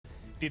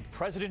Did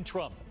President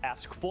Trump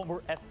ask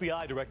former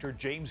FBI Director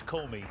James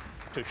Comey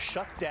to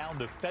shut down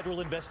the federal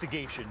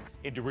investigation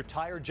into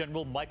retired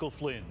General Michael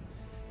Flynn,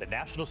 the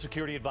national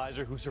security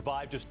advisor who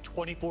survived just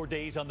 24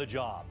 days on the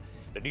job?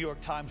 The New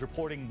York Times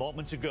reporting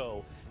moments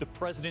ago, the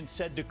president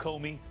said to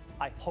Comey,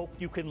 "I hope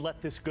you can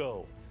let this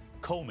go."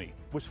 Comey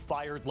was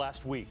fired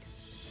last week.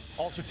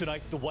 Also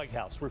tonight, the White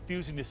House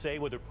refusing to say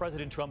whether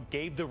President Trump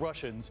gave the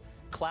Russians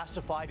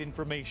classified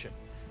information.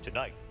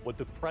 Tonight, what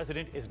the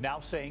president is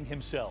now saying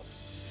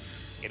himself.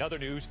 In other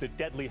news, the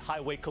deadly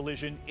highway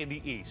collision in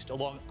the east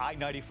along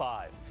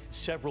I-95.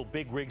 Several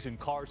big rigs and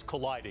cars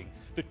colliding.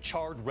 The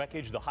charred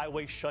wreckage, the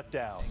highway shut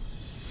down.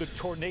 The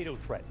tornado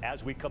threat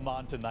as we come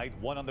on tonight,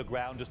 one on the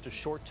ground just a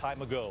short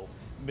time ago.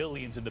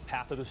 Millions in the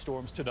path of the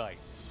storms tonight.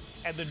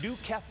 And the new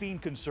caffeine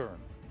concern.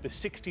 The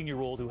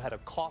 16-year-old who had a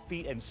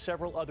coffee and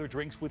several other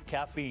drinks with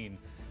caffeine.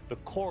 The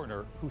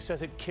coroner who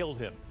says it killed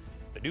him.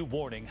 The new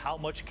warning, how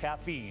much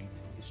caffeine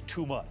is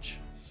too much.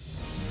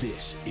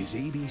 This is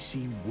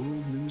ABC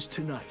World News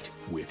Tonight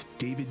with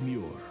David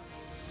Muir.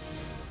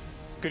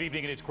 Good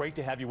evening, and it's great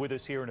to have you with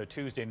us here on a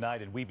Tuesday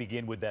night, and we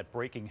begin with that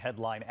breaking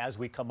headline as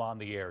we come on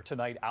the air.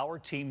 Tonight, our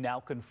team now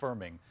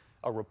confirming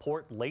a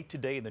report late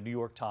today in the New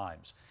York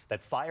Times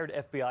that fired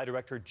FBI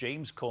Director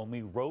James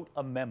Comey wrote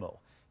a memo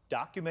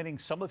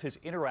documenting some of his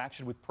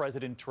interaction with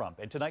President Trump.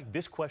 And tonight,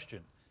 this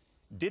question: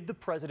 did the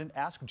president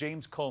ask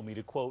James Comey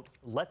to, quote,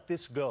 let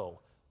this go,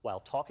 while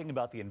talking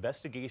about the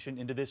investigation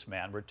into this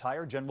man,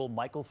 retired General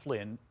Michael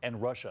Flynn, and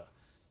Russia?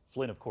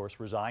 Flynn, of course,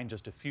 resigned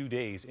just a few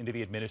days into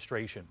the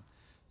administration.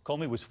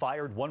 Comey was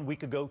fired 1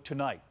 week ago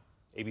tonight.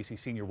 ABC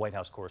senior White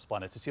House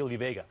correspondent Cecilia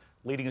Vega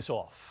leading us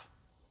off.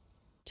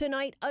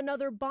 Tonight,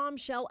 another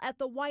bombshell at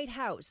the White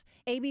House.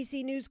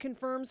 ABC News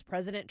confirms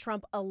President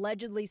Trump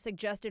allegedly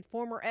suggested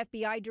former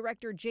FBI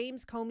Director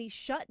James Comey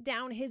shut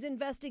down his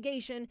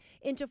investigation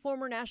into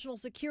former National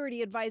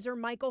Security Advisor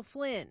Michael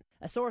Flynn.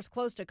 A source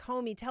close to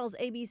Comey tells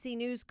ABC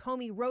News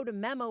Comey wrote a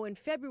memo in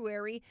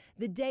February,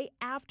 the day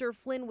after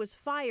Flynn was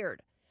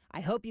fired.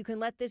 "I hope you can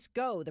let this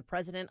go," the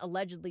president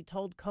allegedly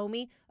told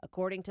Comey.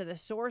 According to the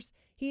source,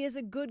 "He is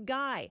a good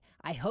guy.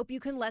 I hope you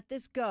can let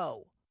this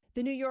go."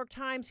 The New York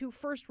Times, who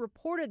first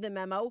reported the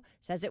memo,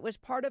 says it was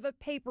part of a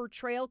paper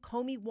trail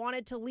Comey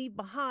wanted to leave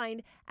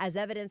behind as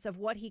evidence of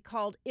what he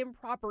called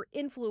improper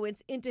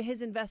influence into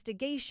his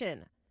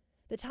investigation.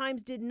 The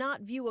Times did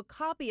not view a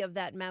copy of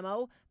that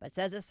memo, but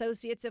says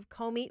associates of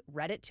Comey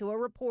read it to a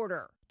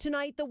reporter.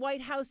 Tonight, the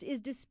White House is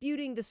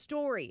disputing the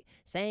story,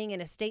 saying in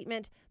a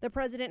statement, the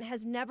president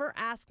has never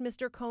asked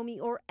Mr. Comey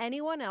or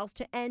anyone else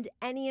to end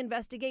any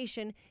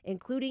investigation,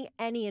 including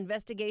any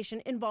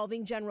investigation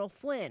involving General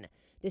Flynn.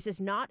 This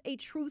is not a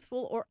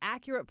truthful or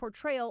accurate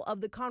portrayal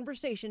of the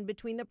conversation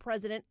between the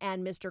president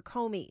and Mr.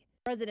 Comey.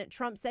 President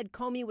Trump said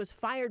Comey was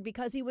fired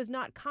because he was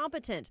not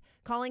competent,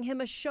 calling him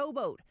a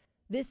showboat.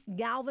 This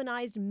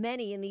galvanized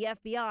many in the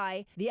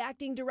FBI, the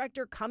acting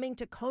director coming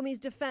to Comey's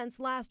defense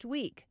last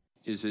week.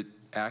 Is it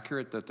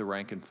accurate that the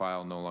rank and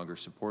file no longer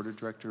supported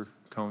Director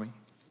Comey?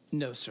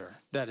 No, sir.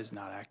 That is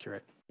not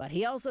accurate. But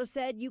he also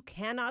said you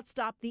cannot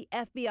stop the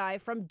FBI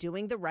from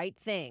doing the right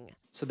thing.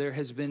 So there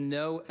has been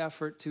no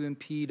effort to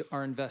impede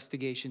our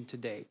investigation to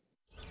date.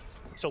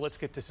 So let's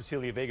get to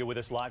Cecilia Vega with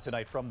us live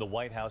tonight from the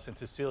White House. And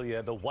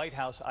Cecilia, the White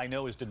House, I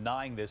know, is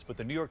denying this, but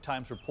the New York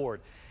Times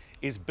report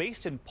is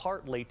based in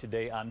part late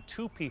today on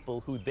two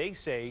people who they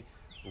say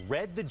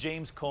read the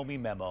James Comey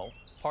memo,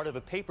 part of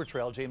a paper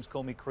trail James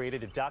Comey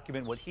created to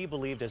document what he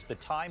believed, as the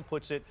Times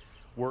puts it,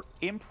 were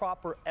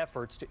improper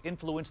efforts to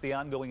influence the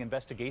ongoing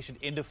investigation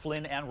into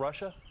Flynn and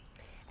Russia?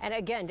 And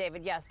again,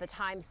 David, yes, the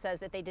Times says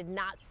that they did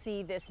not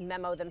see this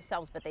memo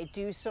themselves, but they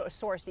do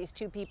source these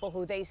two people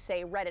who they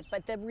say read it.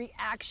 But the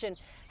reaction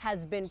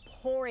has been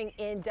pouring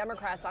in.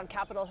 Democrats on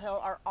Capitol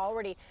Hill are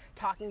already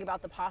talking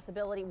about the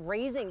possibility,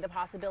 raising the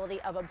possibility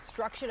of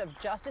obstruction of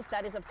justice.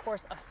 That is, of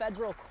course, a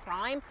federal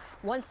crime.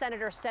 One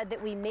senator said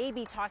that we may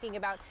be talking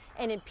about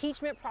an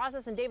impeachment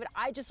process. And David,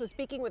 I just was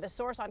speaking with a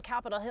source on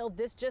Capitol Hill.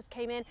 This just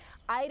came in.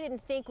 I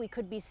didn't think we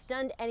could be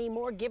stunned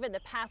anymore given the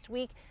past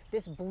week.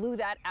 This blew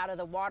that out of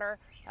the water.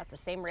 That's the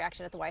same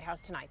reaction at the White House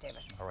tonight,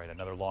 David. All right,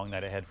 another long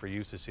night ahead for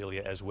you,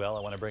 Cecilia, as well.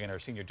 I want to bring in our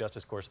senior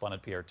justice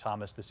correspondent, Pierre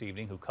Thomas, this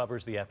evening, who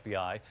covers the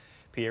FBI.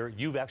 Pierre,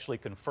 you've actually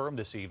confirmed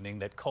this evening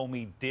that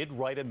Comey did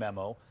write a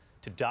memo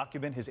to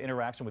document his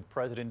interaction with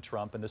President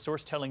Trump, and the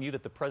source telling you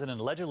that the president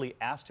allegedly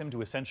asked him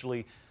to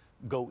essentially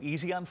go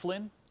easy on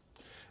Flynn?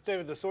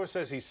 David, the source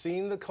says he's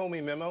seen the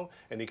Comey memo,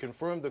 and he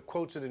confirmed the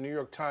quotes in the New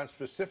York Times,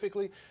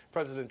 specifically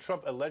President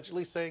Trump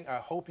allegedly saying, "I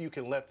hope you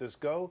can let this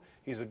go.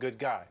 He's a good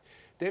guy."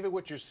 David,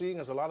 what you're seeing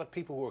is a lot of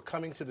people who are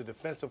coming to the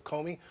defense of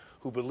Comey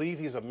who believe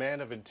he's a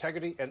man of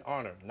integrity and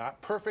honor. Not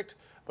perfect,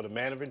 but a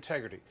man of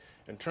integrity.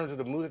 In terms of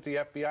the mood at the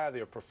FBI,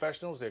 they're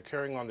professionals, they're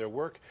carrying on their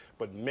work,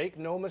 but make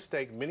no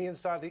mistake, many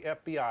inside the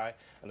FBI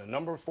and a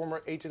number of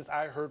former agents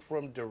I heard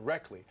from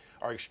directly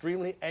are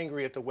extremely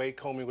angry at the way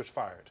Comey was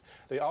fired.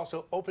 They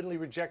also openly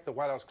reject the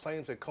White House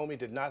claims that Comey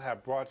did not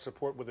have broad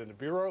support within the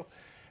Bureau.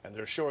 and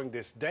they're showing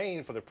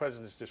disdain for the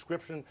president's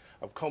description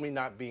of Comey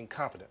not being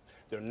competent.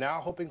 They're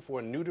now hoping for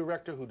a new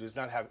director who does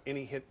not have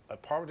any hint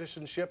of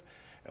partisanship.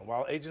 And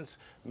while agents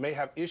may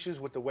have issues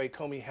with the way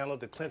Comey handled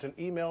the Clinton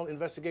email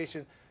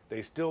investigation,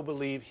 they still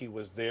believe he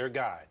was their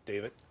guy.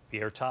 David?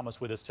 Pierre Thomas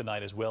with us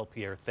tonight as well.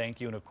 Pierre, thank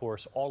you. And of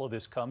course, all of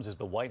this comes as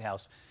the White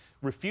House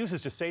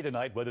refuses to say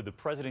tonight whether the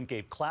president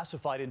gave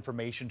classified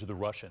information to the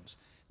Russians.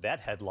 That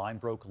headline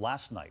broke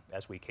last night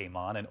as we came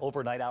on, and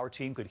overnight our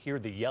team could hear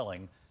the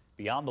yelling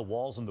beyond the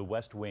walls in the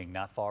West Wing,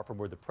 not far from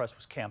where the press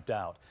was camped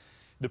out.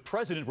 The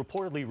president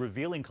reportedly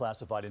revealing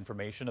classified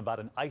information about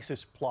an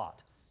ISIS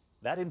plot.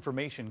 That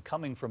information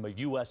coming from a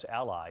U.S.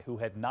 ally who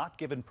had not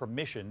given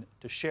permission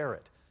to share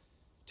it.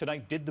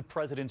 Tonight, did the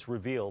president's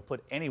reveal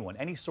put anyone,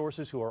 any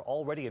sources who are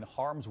already in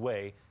harm's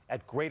way,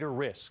 at greater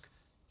risk?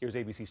 Here's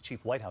ABC's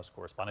chief White House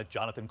correspondent,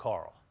 Jonathan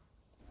Karl.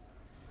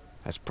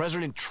 As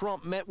President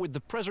Trump met with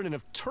the president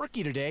of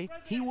Turkey today,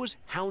 he was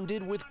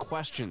hounded with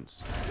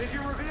questions. Did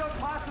you reveal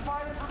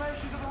classified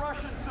information to the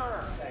Russians,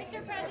 sir?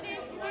 Mr.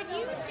 President, did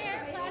you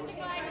share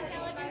classified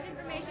intelligence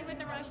information with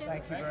the Russians?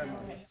 Thank you very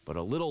much. But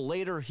a little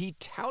later, he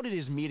touted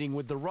his meeting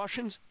with the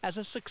Russians as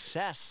a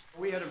success.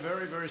 We had a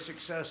very, very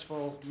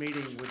successful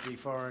meeting with the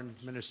foreign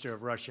minister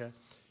of Russia.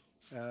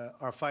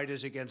 Our fight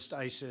is against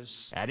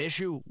ISIS. At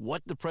issue,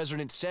 what the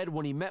president said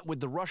when he met with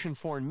the Russian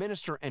foreign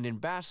minister and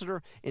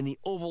ambassador in the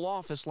Oval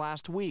Office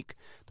last week.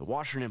 The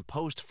Washington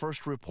Post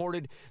first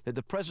reported that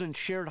the president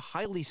shared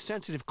highly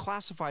sensitive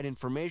classified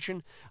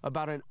information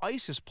about an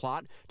ISIS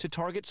plot to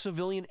target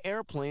civilian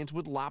airplanes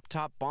with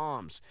laptop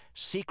bombs.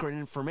 Secret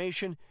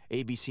information,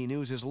 ABC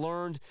News has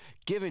learned,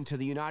 given to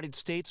the United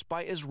States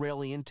by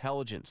Israeli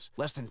intelligence.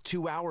 Less than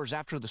 2 hours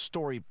after the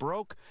story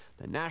broke,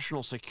 the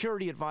national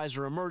security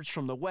advisor emerged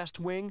from the West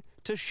Wing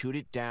to shoot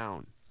it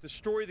down. The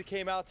story that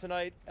came out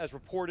tonight, as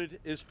reported,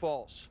 is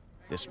false.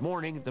 This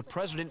morning, the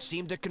president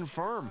seemed to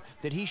confirm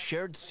that he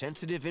shared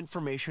sensitive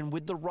information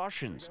with the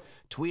Russians,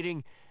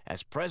 tweeting,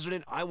 "As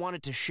president, I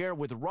wanted to share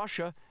with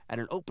Russia at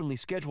an openly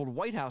scheduled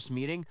White House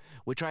meeting,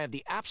 which I have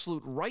the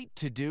absolute right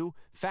to do,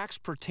 facts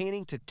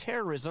pertaining to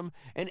terrorism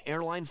and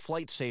airline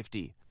flight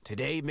safety."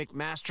 Today,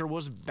 McMaster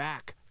was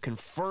back,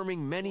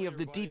 confirming many of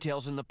the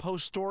details in the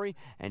Post story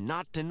and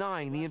not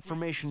denying the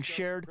information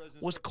shared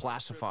was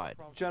classified.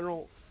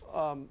 General,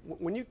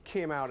 when you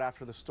came out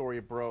after the story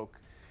broke,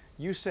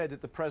 you said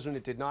that the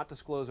president did not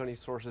disclose any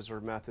sources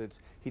or methods.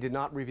 He did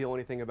not reveal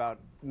anything about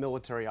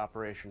military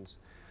operations.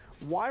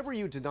 Why were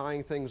you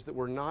denying things that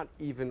were not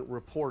even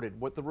reported?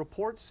 What the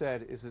report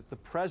said is that the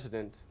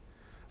president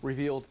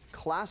revealed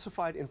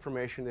classified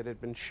information that had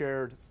been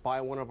shared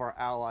by one of our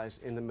allies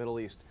in the Middle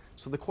East.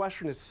 So the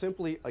question is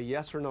simply a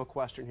yes or no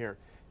question here.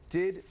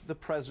 Did the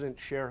president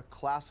share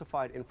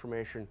classified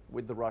information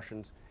with the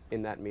Russians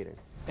in that meeting?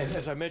 And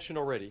as I mentioned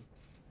already,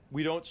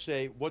 we don't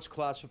say what's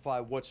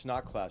classified, what's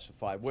not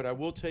classified. What I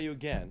will tell you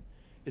again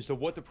is that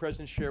what the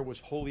president shared was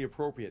wholly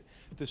appropriate.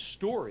 The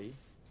story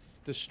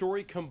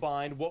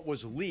combined what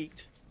was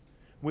leaked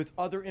with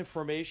other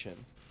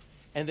information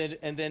and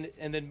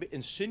then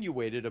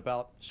insinuated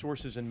about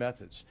sources and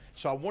methods.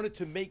 So I wanted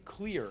to make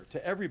clear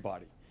to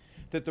everybody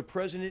that the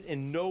president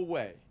in no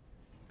way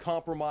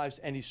compromised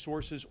any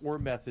sources or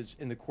methods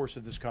in the course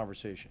of this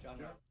conversation.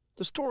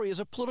 The story is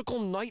a political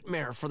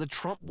nightmare for the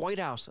Trump White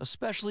House,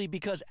 especially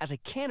because as a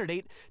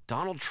candidate,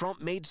 Donald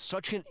Trump made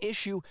such an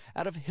issue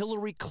out of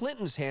Hillary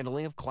Clinton's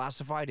handling of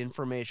classified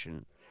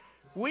information.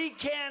 We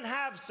can't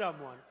have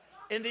someone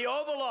in the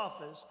Oval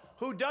Office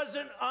who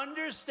doesn't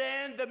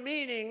understand the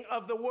meaning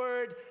of the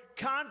word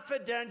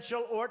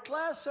confidential or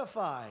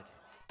classified.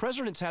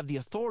 Presidents have the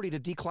authority to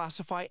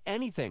declassify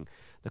anything.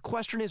 The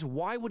question is,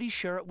 why would he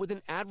share it with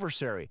an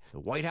adversary? The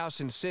White House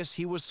insists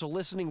he was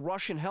soliciting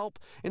Russian help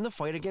in the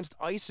fight against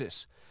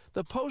ISIS.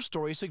 The Post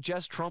story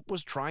suggests Trump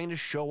was trying to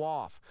show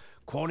off,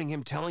 quoting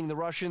him telling the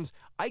Russians,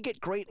 "I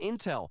get great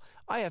intel.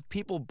 I have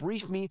people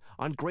brief me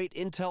on great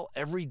intel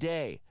every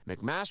day."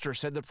 McMaster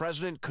said the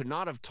president could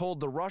not have told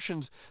the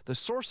Russians the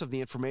source of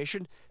the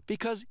information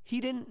because he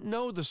didn't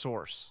know the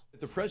source.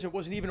 The president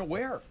wasn't even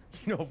aware,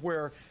 of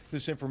where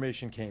this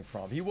information came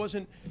from. He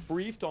wasn't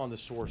briefed on the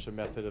source or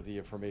method of the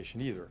information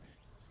either.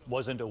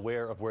 Wasn't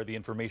aware of where the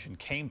information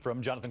came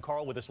from. Jonathan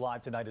Karl with us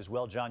live tonight as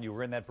well. John, you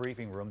were in that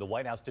briefing room. The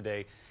White House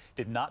today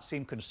did not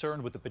seem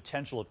concerned with the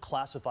potential of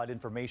classified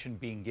information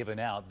being given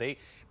out. They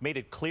made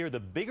it clear the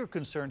bigger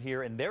concern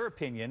here, in their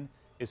opinion,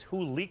 is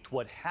who leaked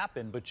what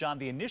happened. But John,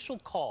 the initial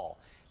call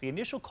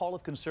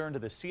of concern to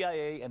the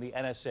CIA and the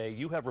NSA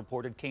you have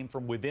reported came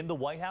from within the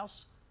White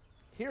House?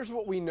 Here's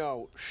what we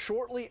know.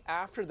 Shortly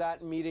after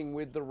that meeting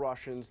with the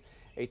Russians,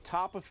 a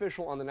top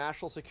official on the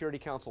National Security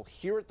Council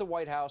here at the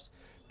White House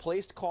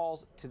placed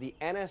calls to the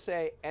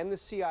NSA and the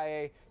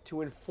CIA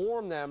to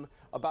inform them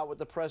about what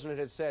the president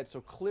had said. So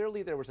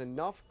clearly there was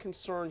enough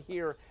concern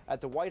here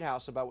at the White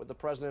House about what the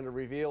president had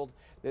revealed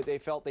that they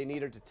felt they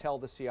needed to tell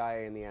the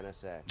CIA and the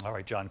NSA. All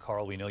right, John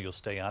Karl, we know you'll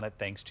stay on it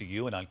thanks to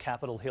you. And on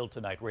Capitol Hill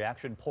tonight,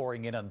 reaction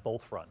pouring in on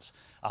both fronts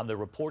on the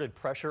reported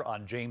pressure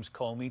on James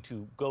Comey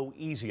to go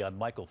easy on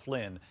Michael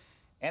Flynn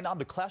And on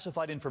the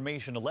classified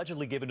information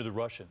allegedly given to the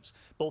Russians,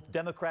 both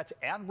Democrats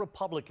and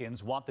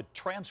Republicans want the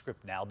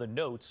transcript now, the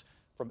notes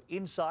from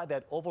inside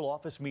that Oval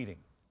Office meeting.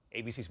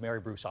 ABC's Mary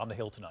Bruce on the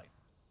Hill tonight.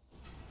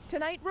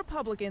 Tonight,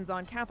 Republicans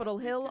on Capitol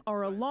Hill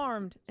are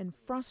alarmed and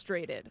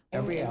frustrated.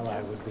 Every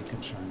ally would be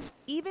concerned.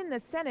 Even the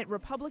Senate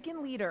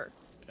Republican leader.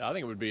 I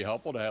think it would be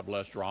helpful to have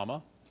less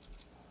drama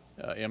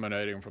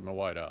emanating from the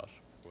White House.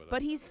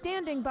 But he's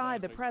standing by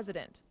the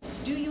president.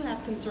 Do you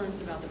have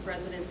concerns about the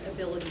president's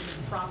ability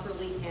to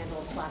properly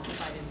handle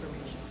classified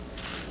information?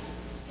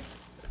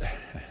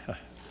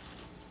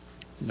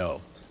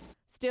 No.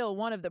 Still,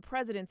 one of the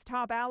president's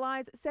top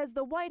allies says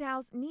the White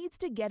House needs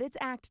to get its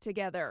act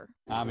together.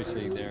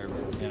 Obviously, they're,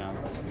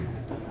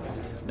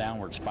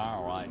 downward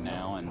spiral right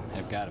now and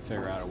have got to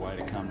figure out a way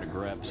to come to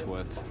grips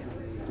with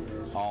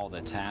all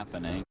that's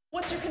happening.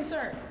 What's your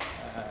concern?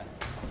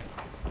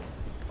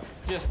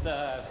 Just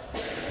a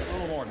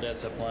little more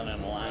discipline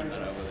and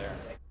alignment over there.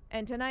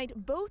 And tonight,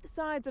 both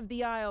sides of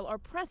the aisle are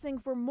pressing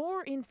for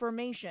more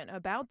information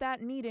about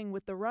that meeting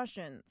with the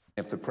Russians.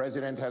 If the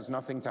president has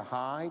nothing to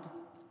hide,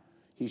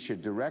 he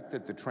should direct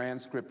that the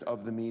transcript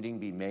of the meeting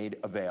be made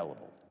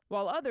available.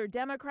 While other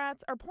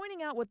Democrats are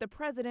pointing out what the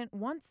president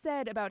once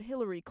said about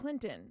Hillary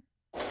Clinton.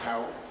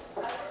 How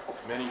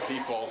many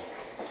people,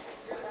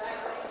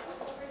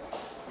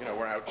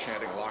 were out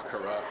chanting, lock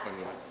her up, and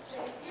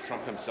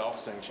Trump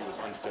himself saying she was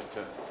unfit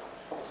to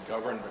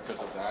govern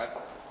because of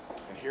that.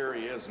 And here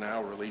he is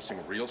now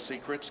releasing real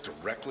secrets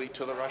directly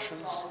to the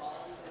Russians.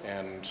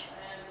 And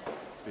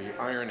the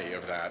irony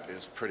of that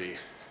is pretty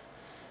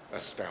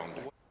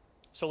astounding.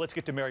 So let's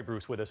get to Mary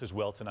Bruce with us as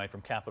well tonight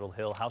from Capitol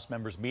Hill. House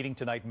members meeting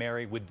tonight,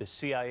 Mary, with the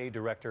CIA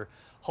director,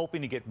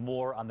 hoping to get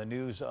more on the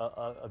news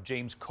of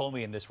James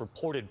Comey and this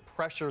reported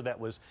pressure that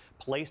was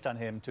placed on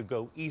him to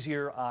go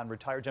easier on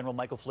retired General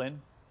Michael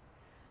Flynn.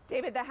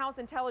 David, the House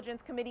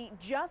Intelligence Committee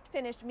just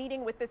finished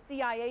meeting with the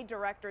CIA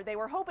director. They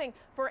were hoping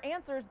for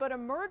answers, but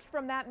emerged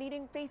from that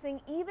meeting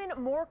facing even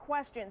more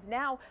questions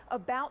now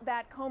about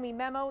that Comey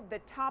memo. The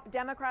top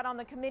Democrat on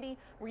the committee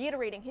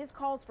reiterating his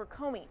calls for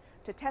Comey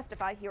to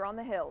testify here on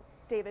the Hill.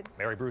 David.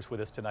 Mary Bruce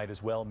with us tonight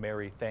as well.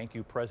 Mary, thank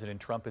you. President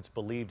Trump, it's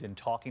believed, in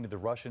talking to the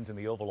Russians in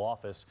the Oval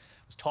Office,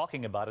 was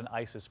talking about an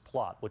ISIS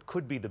plot, what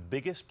could be the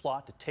biggest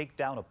plot to take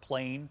down a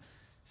plane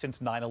since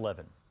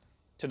 9/11.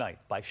 Tonight,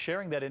 by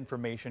sharing that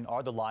information,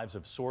 are the lives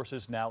of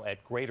sources now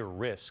at greater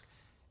risk?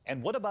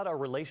 And what about our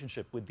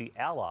relationship with the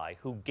ally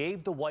who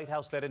gave the White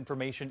House that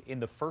information in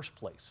the first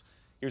place?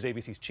 Here's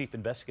ABC's chief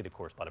investigative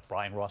correspondent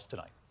Brian Ross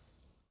tonight.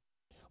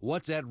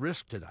 What's at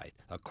risk tonight,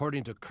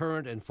 according to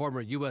current and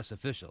former U.S.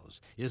 officials,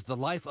 is the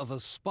life of a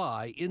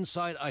spy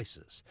inside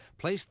ISIS,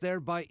 placed there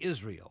by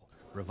Israel,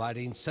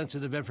 providing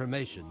sensitive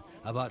information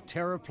about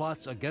terror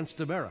plots against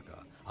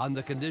America on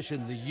the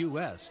condition the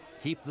U.S.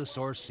 keep the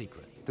source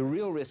secret. The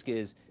real risk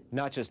is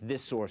not just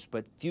this source,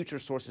 but future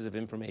sources of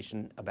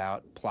information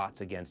about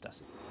plots against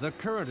us. The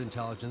current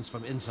intelligence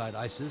from inside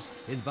ISIS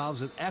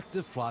involves an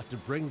active plot to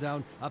bring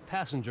down a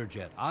passenger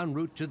jet en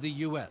route to the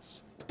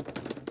U.S.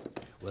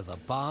 with a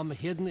bomb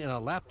hidden in a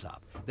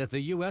laptop that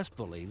the U.S.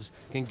 believes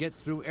can get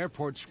through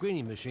airport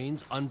screening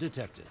machines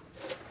undetected.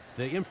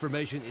 The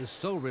information is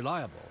so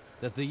reliable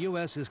that the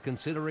U.S. is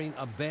considering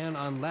a ban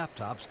on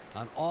laptops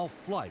on all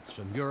flights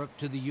from Europe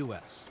to the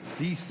U.S.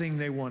 The thing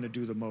they want to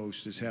do the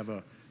most is have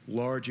a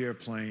large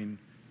airplane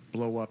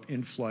blow up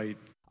in flight.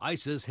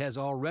 ISIS has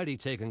already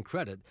taken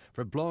credit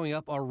for blowing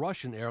up a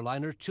Russian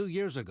airliner 2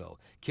 years ago,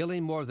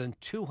 killing more than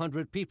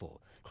 200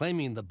 people,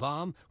 claiming the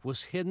bomb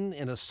was hidden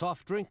in a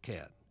soft drink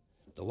can.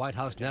 The White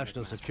House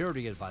National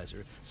Security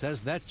Advisor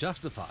says that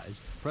justifies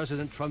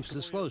President Trump's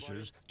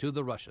disclosures to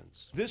the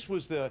Russians. This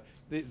was the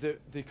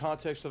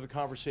context of a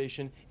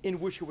conversation in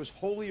which it was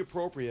wholly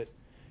appropriate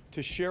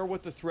to share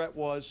what the threat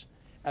was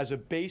as a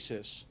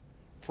basis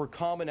for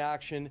common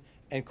action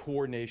and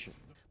coordination.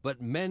 But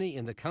many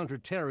in the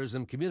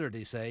counterterrorism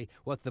community say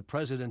what the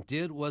president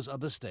did was a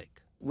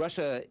mistake.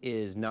 Russia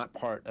is not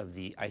part of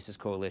the ISIS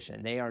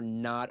coalition. They are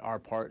not our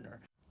partner.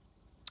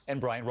 And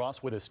Brian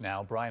Ross with us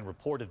now. Brian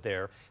reported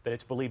there that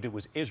it's believed it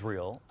was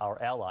Israel,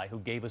 our ally, who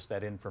gave us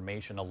that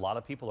information. A lot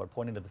of people are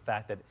pointing to the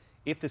fact that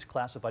if this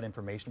classified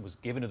information was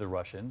given to the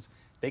Russians,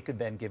 they could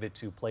then give it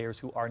to players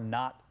who are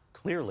not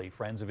clearly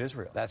friends of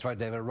Israel. That's right,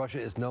 David. Russia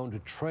is known to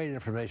trade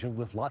information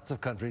with lots of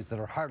countries that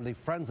are hardly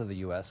friends of the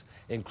U.S.,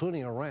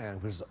 including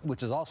Iran,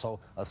 which is also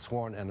a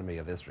sworn enemy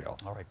of Israel.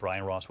 All right,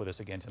 Brian Ross with us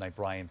again tonight.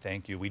 Brian,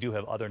 thank you. We do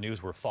have other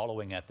news we're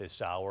following at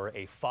this hour.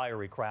 A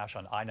fiery crash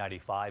on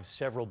I-95,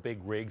 several big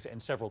rigs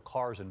and several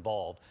cars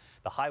involved.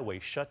 The highway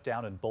shut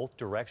down in both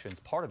directions.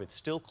 Part of it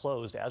still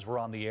closed as we're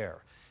on the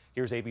air.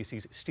 Here's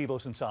ABC's Steve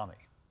Osunsami.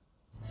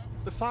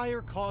 The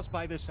fire caused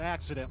by this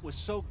accident was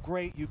so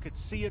great you could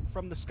see it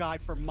from the sky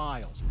for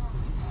miles.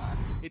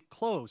 It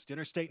closed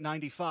Interstate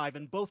 95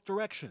 in both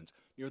directions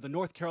near the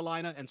North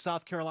Carolina and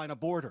South Carolina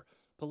border.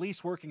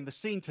 Police working the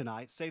scene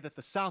tonight say that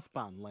the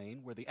southbound lane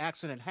where the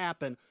accident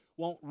happened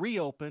won't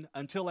reopen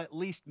until at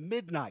least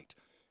midnight.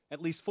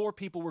 At least 4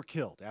 people were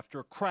killed after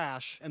a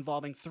crash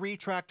involving 3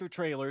 tractor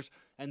trailers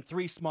and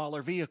 3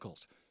 smaller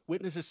vehicles.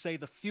 Witnesses say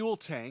the fuel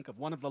tank of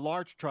one of the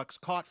large trucks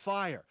caught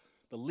fire.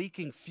 The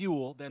leaking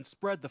fuel then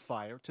spread the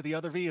fire to the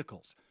other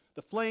vehicles.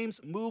 The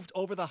flames moved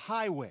over the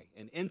highway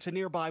and into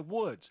nearby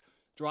woods.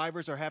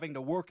 Drivers are having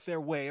to work their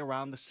way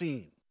around the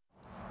scene.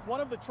 One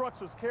of the trucks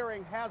was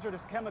carrying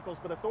hazardous chemicals,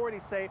 but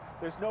authorities say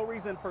there's no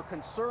reason for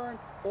concern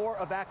or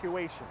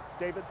evacuations.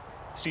 David?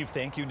 Steve,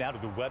 thank you. Now to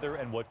the weather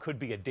and what could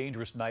be a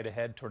dangerous night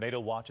ahead. Tornado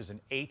watches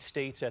in 8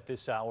 states at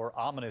this hour.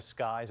 Ominous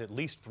skies. At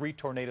least 3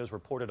 tornadoes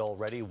reported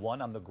already.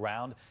 1 on the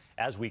ground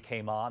as we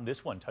came on.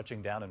 This one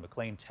touching down in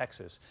McLean,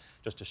 Texas,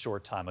 just a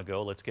short time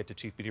ago. Let's get to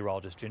Chief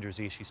Meteorologist Ginger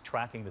Z. She's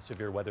tracking the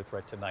severe weather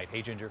threat tonight.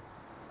 Hey, Ginger.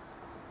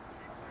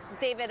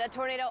 David, a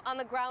tornado on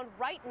the ground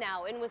right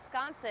now in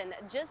Wisconsin,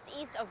 just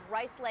east of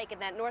Rice Lake in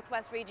that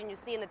northwest region you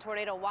see in the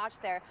tornado watch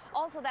there.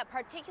 Also, that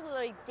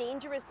particularly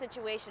dangerous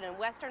situation in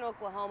western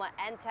Oklahoma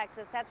and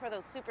Texas. That's where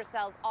those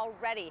supercells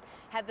already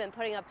have been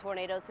putting up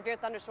tornadoes. Severe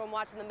thunderstorm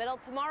watch in the middle.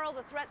 Tomorrow,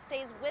 the threat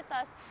stays with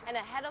us, and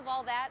ahead of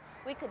all that,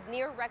 we could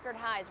near record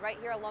highs right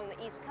here along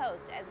the East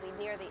Coast as we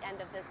near the end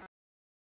of this